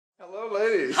Hello,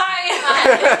 ladies. Hi.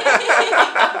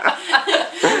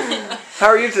 How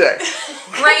are you today?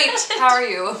 Great. How are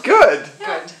you? Good.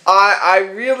 Good.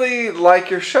 I really like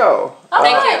your show. Oh,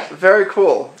 thank you. Very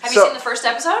cool. Have you seen the first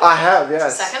episode? I have,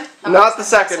 yes. The second? Not the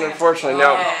second, unfortunately,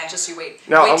 no. Oh, just you wait.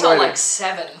 No, wait I'm till waiting. like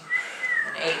 7 and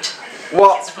 8.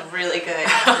 Well, It's really good.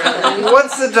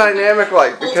 what's the dynamic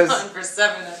like? Because Hold on for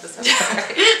 7 episodes.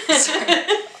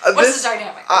 What's the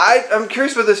dynamic? I'm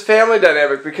curious about this family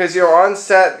dynamic because you're on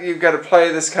set, you've got to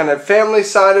play this kind of family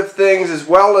side of things as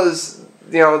well as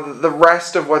the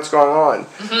rest of what's going on.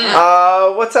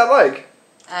 Mm-hmm. What's that like?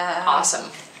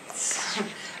 Awesome.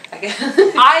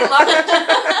 I love it.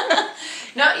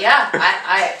 No, yeah,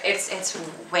 it's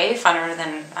way funner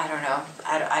than I don't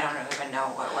even know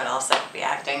what else I could be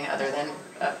acting other than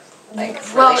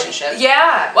relationship.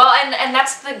 Yeah. Well, and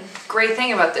that's the great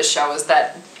thing about this show is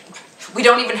that we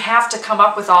don't even have to come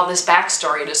up with all this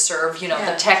backstory to serve,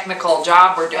 the technical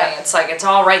job we're doing. Yeah. It's like it's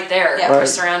all right there. Yeah, Right. we're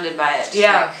surrounded by it.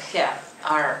 Yeah.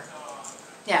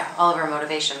 All of our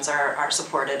motivations are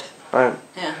supported. Right.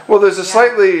 Yeah. Well, there's a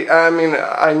slightly, I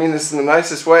mean this in the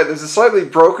nicest way, there's a slightly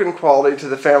broken quality to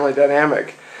the family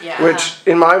dynamic. Yeah. Which,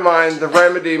 in my mind, the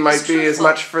remedy might be as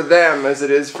much for them as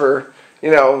it is for,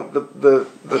 the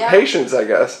patients, I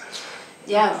guess.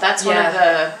 Yeah, that's one of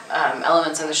the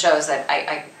elements of the show is that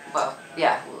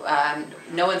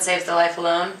no one saves their life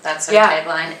alone. That's our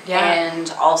tagline. Yeah.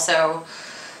 And also,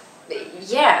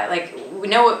 we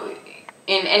know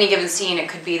in any given scene it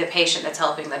could be the patient that's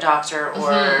helping the doctor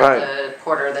or the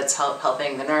porter that's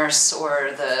helping the nurse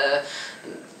or the,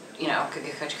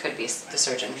 could be the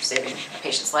surgeon saving a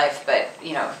patient's life. But,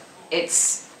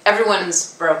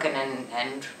 everyone's broken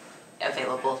and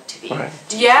available to be. Right.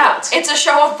 It's a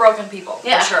show of broken people,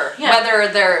 for sure. Yeah. Whether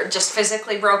they're just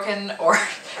physically broken or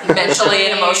mentally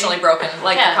and emotionally broken,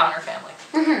 like the Connor family.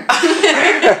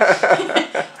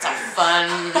 It's a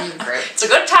fun group. It's a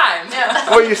good time. Yeah.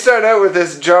 Well, you start out with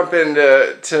this jump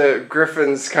into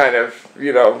Griffin's kind of,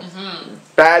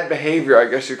 bad behavior, I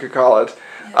guess you could call it.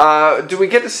 Do we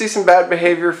get to see some bad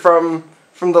behavior from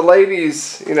the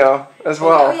ladies, as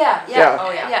well? Oh, yeah.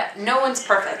 Oh, yeah. Yeah, no one's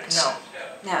perfect. No.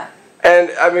 Yeah.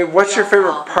 And, what's your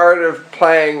favorite part of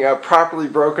playing a properly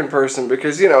broken person?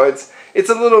 Because, it's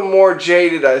a little more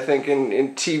jaded, I think,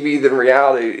 in TV than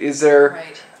reality. Is there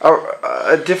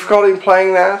a difficulty in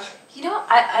playing that?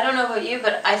 I don't know about you,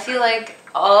 but I feel like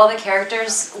all the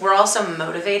characters, we're also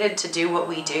motivated to do what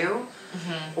we do.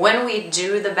 Mm-hmm. When we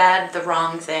do the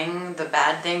wrong thing, the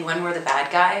bad thing, when we're the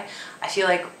bad guy, I feel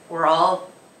like we're all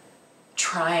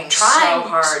trying so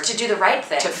hard to do the right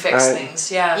thing. To fix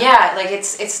things, yeah. Yeah, like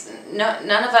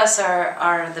none of us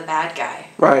are the bad guy.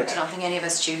 Right. I don't think any of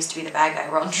us choose to be the bad guy.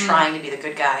 We're all trying to be the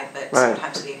good guy, but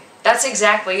sometimes we... That's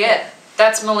exactly it.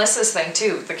 That's Melissa's thing,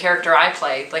 too. The character I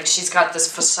play. Like, she's got this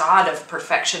facade of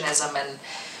perfectionism and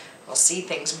we'll see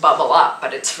things bubble up,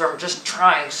 but it's from just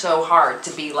trying so hard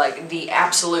to be, like, the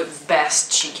absolute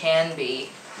best she can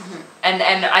be. Mm-hmm.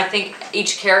 And I think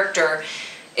each character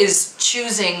is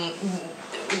choosing...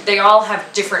 They all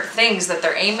have different things that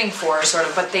they're aiming for, sort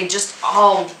of, but they just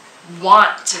all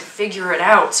want to figure it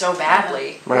out so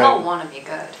badly. We all want to be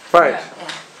good. Right.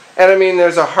 Yeah. And,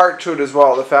 there's a heart to it as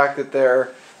well. The fact that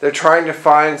they're trying to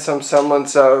find some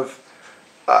semblance of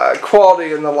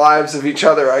quality in the lives of each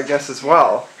other, I guess, as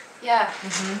well. Yeah.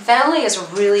 Mm-hmm. Family is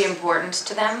really important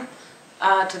to them,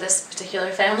 to this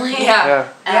particular family. Yeah.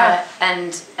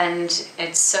 And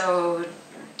it's so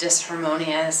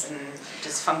disharmonious and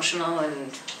dysfunctional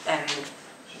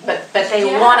but they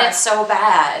want it so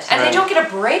bad. And they don't get a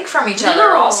break from each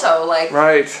other also. Like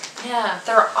Yeah.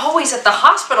 They're always at the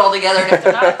hospital together, and if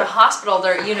they're not at the hospital,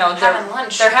 they're having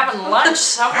lunch. They're having lunch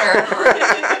somewhere, or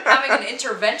having an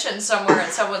intervention somewhere in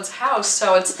someone's house.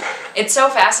 So it's so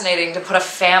fascinating to put a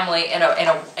family in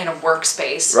a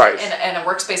workspace. Right. In a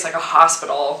workspace like a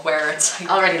hospital where it's like,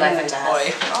 already life and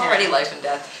death. Already life and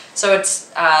death. So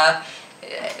it's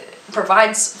it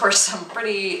provides for some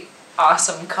pretty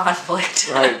awesome conflict.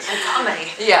 Right. And comedy.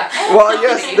 Yeah. Well,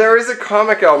 yes, there is a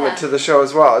comic element to the show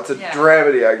as well. It's a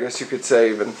dramedy, I guess you could say,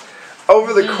 even.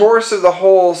 Over the course of the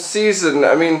whole season,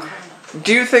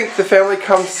 do you think the family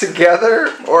comes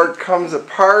together or comes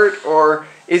apart, or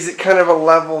is it kind of a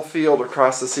level field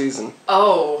across the season?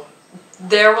 Oh,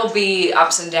 there will be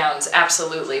ups and downs,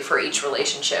 absolutely, for each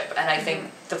relationship. And I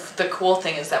think the cool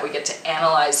thing is that we get to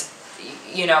analyze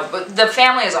the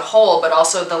family as a whole, but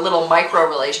also the little micro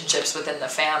relationships within the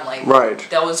family. Right.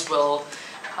 Those will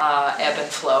ebb and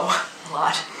flow a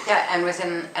lot. Yeah, and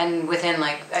within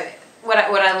like what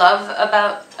I love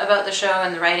about the show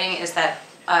and the writing is that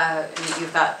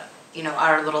you've got you know,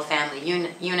 our little family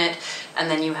unit, and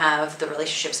then you have the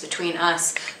relationships between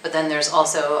us, but then there's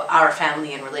also our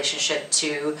family in relationship to,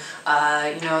 you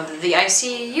know, the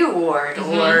ICU ward,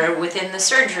 or within the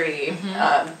surgery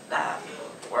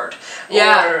ward,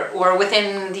 or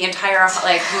within the entire,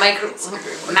 like,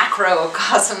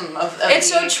 macrocosm of it's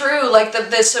so true. Like,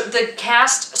 the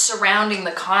cast surrounding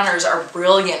the Connors are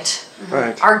brilliant.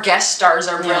 Right. Our guest stars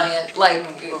are brilliant.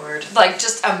 Like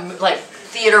just like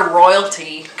theater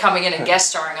royalty coming in and guest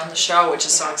starring on the show, which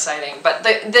is so exciting. But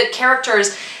the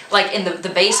characters, like in the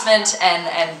basement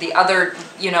and the other,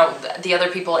 you know, the other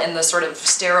people in the sort of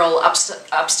sterile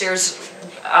upstairs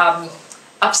of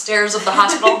the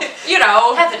hospital, you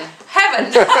know,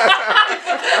 heaven.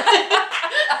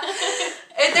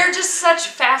 They're just such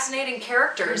fascinating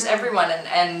characters, everyone,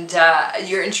 and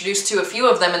you're introduced to a few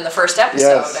of them in the first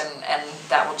episode, and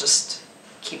that will just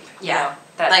keep, you know,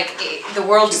 that like the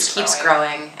world just keeps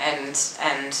growing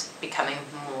and becoming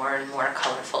more and more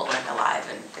colorful and alive,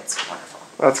 and it's wonderful.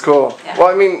 That's cool. Yeah. Well,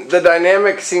 I mean, the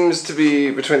dynamic seems to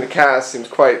be between the cast seems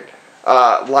quite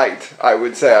light, I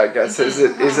would say. I guess is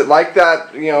it like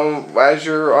that, you know, as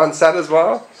you're on set as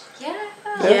well?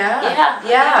 Yeah.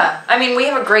 I mean, we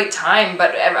have a great time,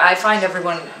 but I find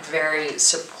everyone very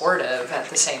supportive at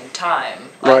the same time.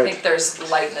 I think there's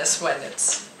lightness when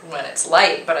it's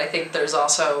light, but I think there's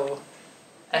also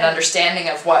an understanding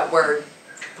of what we're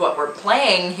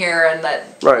playing here, and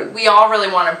that we all really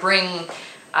want to bring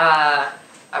a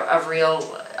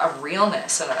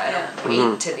realness and a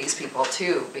weight to these people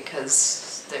too,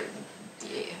 because they're,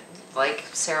 like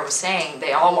Sarah was saying,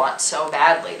 they all want so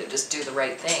badly to just do the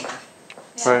right thing.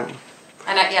 Right.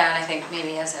 And I think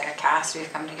maybe as a cast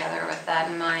we've come together with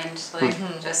that in mind. Like,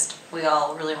 just we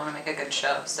all really want to make a good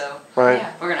show, so we're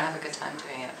gonna have a good time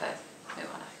doing it, but we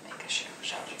want to make a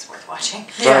show that's worth watching.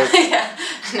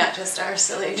 Not just our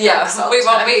silly jokes all the we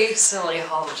time. won't be silly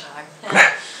all the time.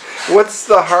 What's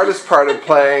the hardest part of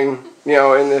playing, you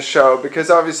know, in this show? Because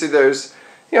obviously there's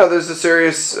the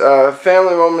serious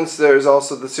family moments. There's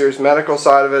also the serious medical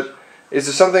side of it. Is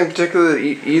there something particular that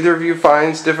either of you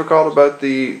finds difficult about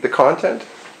the content?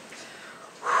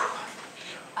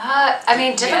 I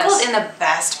mean, difficult in the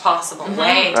best possible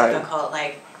way. Difficult,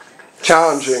 like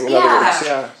challenging. In other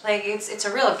words, Like it's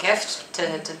a real gift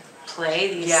to play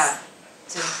these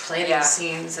these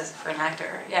scenes for an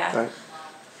actor. Right.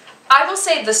 I will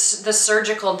say the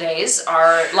surgical days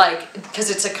are like, because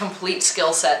it's a complete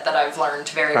skill set that I've learned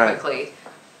very quickly.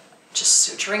 Just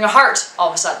suturing a heart all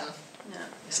of a sudden.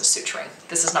 This is suturing.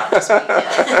 This is not just me.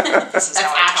 This is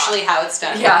how it's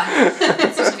done. Yeah.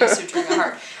 This is me suturing a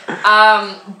heart.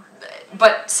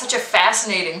 But such a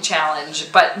fascinating challenge.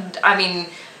 But, I mean,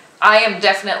 I am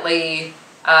definitely...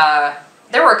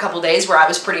 there were a couple days where I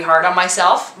was pretty hard on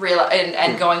myself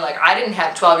and going like, I didn't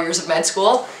have 12 years of med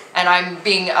school. And I'm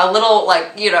being a little,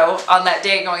 like, you know, on that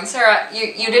day going, Sarah,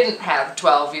 you didn't have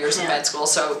 12 years of med school,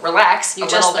 so relax you a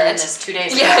just little bit. learned this 2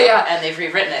 days ago, and they've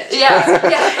rewritten it.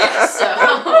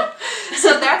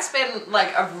 So that's been,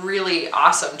 like, a really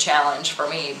awesome challenge for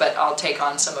me, but I'll take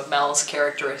on some of Mel's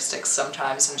characteristics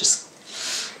sometimes and just,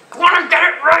 I want to get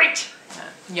it right,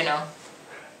 you know.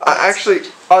 Actually,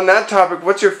 on that topic,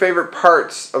 what's your favorite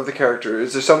parts of the character?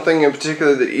 Is there something in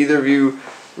particular that either of you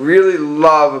really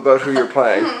love about who you're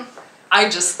playing?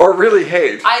 Or really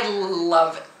hate? I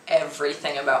love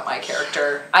everything about my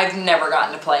character. I've never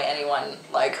gotten to play anyone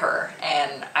like her,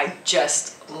 and I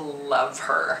just love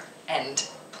her and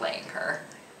playing her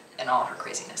and all her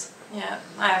craziness. Yeah,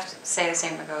 I have to say the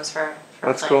same goes for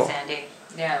That's playing cool. Sandy.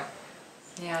 Yeah.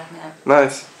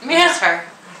 Nice. Miss her.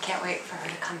 I can't wait for her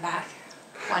to come back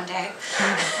one day.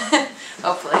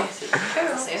 Hopefully.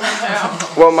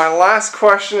 Well, my last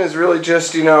question is really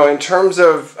just, you know, in terms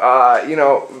of, you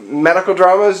know, medical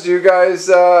dramas, do you guys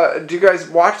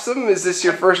watch them? Is this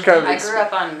your first kind of... I grew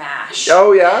up on MASH.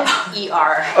 Oh, yeah?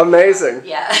 ER. Amazing.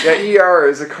 Yeah. Yeah, ER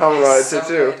is a common one too.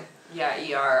 Good. Yeah,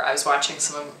 ER. I was watching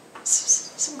some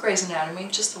Grey's Anatomy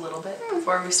just a little bit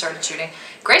before we started shooting.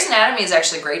 Grey's Anatomy is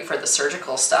actually great for the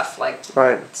surgical stuff, like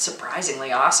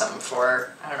surprisingly awesome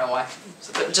for, I don't know why,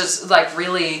 but just like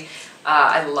really,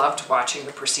 I loved watching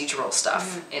the procedural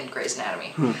stuff in Grey's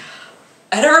Anatomy. And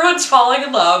everyone's falling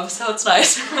in love, so it's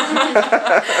nice.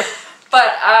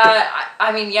 But,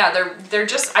 I mean, yeah, they're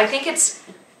just, I think it's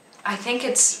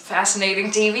fascinating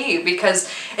TV because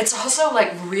it's also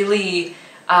like really,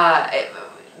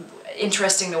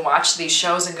 interesting to watch these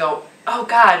shows and go, oh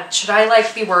God, should I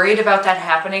like be worried about that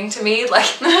happening to me? Like,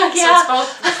 so it's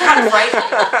both kind of frightening.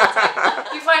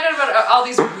 You find out about all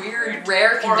these weird,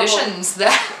 rare conditions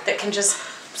that can just,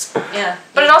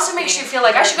 But it also makes you feel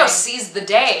like I should go seize the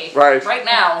day right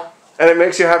now. And it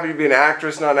makes you happy to be an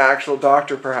actress, not an actual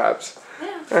doctor, perhaps.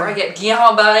 Or I get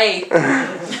Guillain-Barré.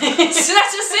 That's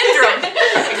a syndrome.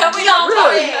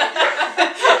 Guillain-Barré.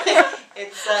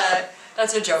 It's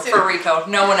that's a joke for Rico.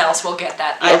 No one else will get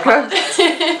that.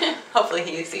 Okay. Hopefully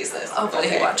he sees this. Hopefully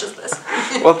he watches this.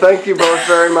 Well, thank you both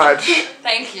very much.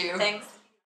 Thank you. Thanks.